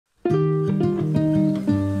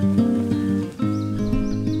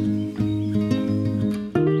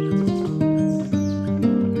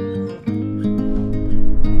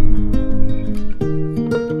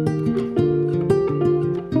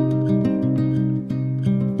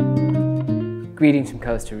Greetings from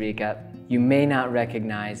Costa Rica. You may not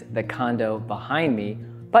recognize the condo behind me,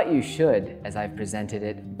 but you should, as I've presented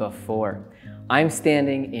it before. I'm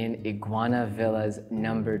standing in Iguana Villas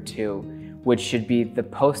number 2, which should be the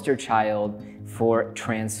poster child for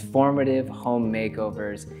transformative home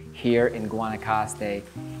makeovers here in Guanacaste.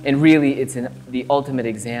 And really, it's the ultimate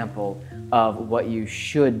example of what you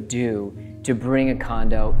should do to bring a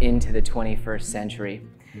condo into the 21st century.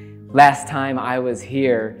 Last time I was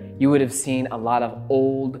here, you would have seen a lot of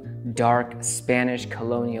old, dark Spanish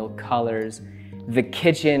colonial colors. The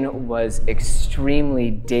kitchen was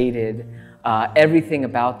extremely dated. Everything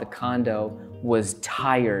about the condo was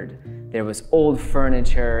tired. There was old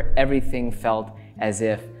furniture. Everything felt as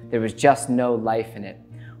if there was just no life in it.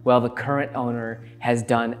 Well, the current owner has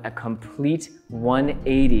done a complete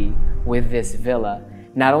 180 with this villa.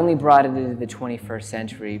 Not only brought it into the 21st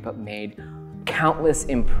century, but made countless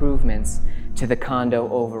improvements to the condo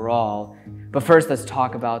overall. But first, let's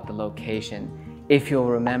talk about the location. If you'll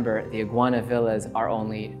remember, the Iguana Villas are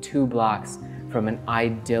only 2 blocks from an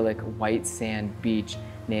idyllic white sand beach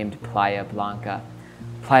named Playa Blanca.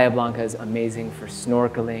 Playa Blanca is amazing for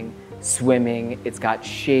snorkeling, swimming. It's got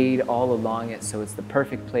shade all along it, so it's the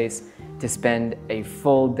perfect place to spend a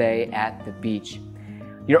full day at the beach.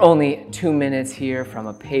 You're only 2 minutes here from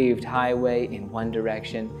a paved highway in one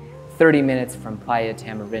direction, 30 minutes from Playa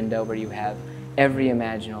Tamarindo, where you have every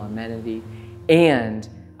imaginable amenity, and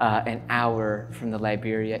an hour from the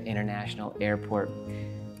Liberia International Airport.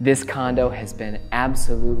 This condo has been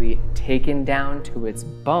absolutely taken down to its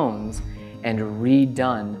bones and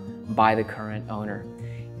redone by the current owner.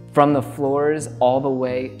 From the floors all the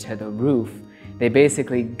way to the roof, they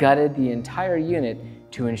basically gutted the entire unit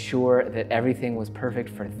to ensure that everything was perfect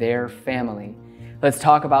for their family. Let's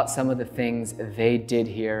talk about some of the things they did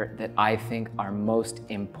here that I think are most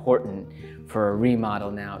important for a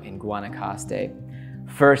remodel now in Guanacaste.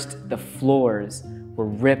 First, the floors were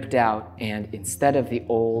ripped out, and instead of the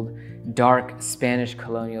old, dark Spanish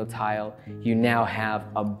colonial tile, you now have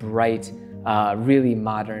a bright, really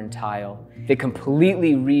modern tile. They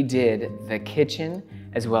completely redid the kitchen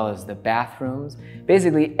as well as the bathrooms.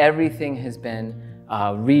 Basically, everything has been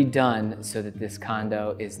redone so that this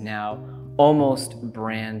condo is now almost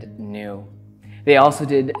brand new. They also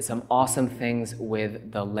did some awesome things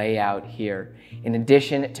with the layout here. In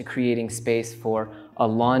addition to creating space for a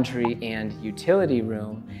laundry and utility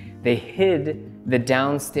room, they hid the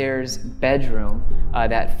downstairs bedroom,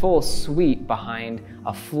 that full suite, behind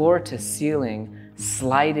a floor-to-ceiling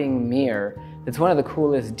sliding mirror. That's one of the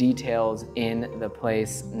coolest details in the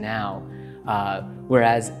place now.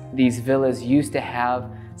 Whereas these villas used to have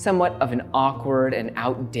somewhat of an awkward and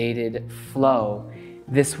outdated flow,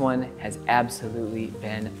 this one has absolutely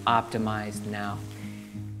been optimized now.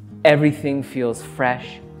 Everything feels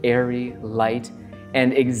fresh, airy, light,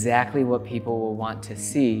 and exactly what people will want to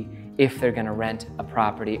see if they're going to rent a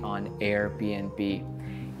property on Airbnb.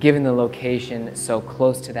 Given the location so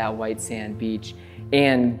close to that white sand beach,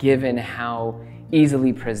 and given how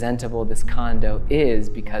easily presentable this condo is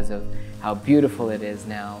because of how beautiful it is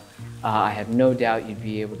now, I have no doubt you'd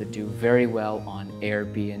be able to do very well on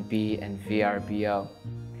Airbnb and VRBO.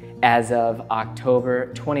 As of October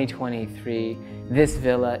 2023, this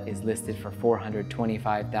villa is listed for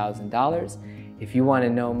 $425,000. If you want to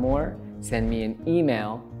know more, send me an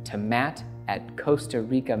email to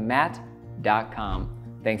matt@costaricamat.com.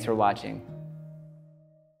 Thanks for watching.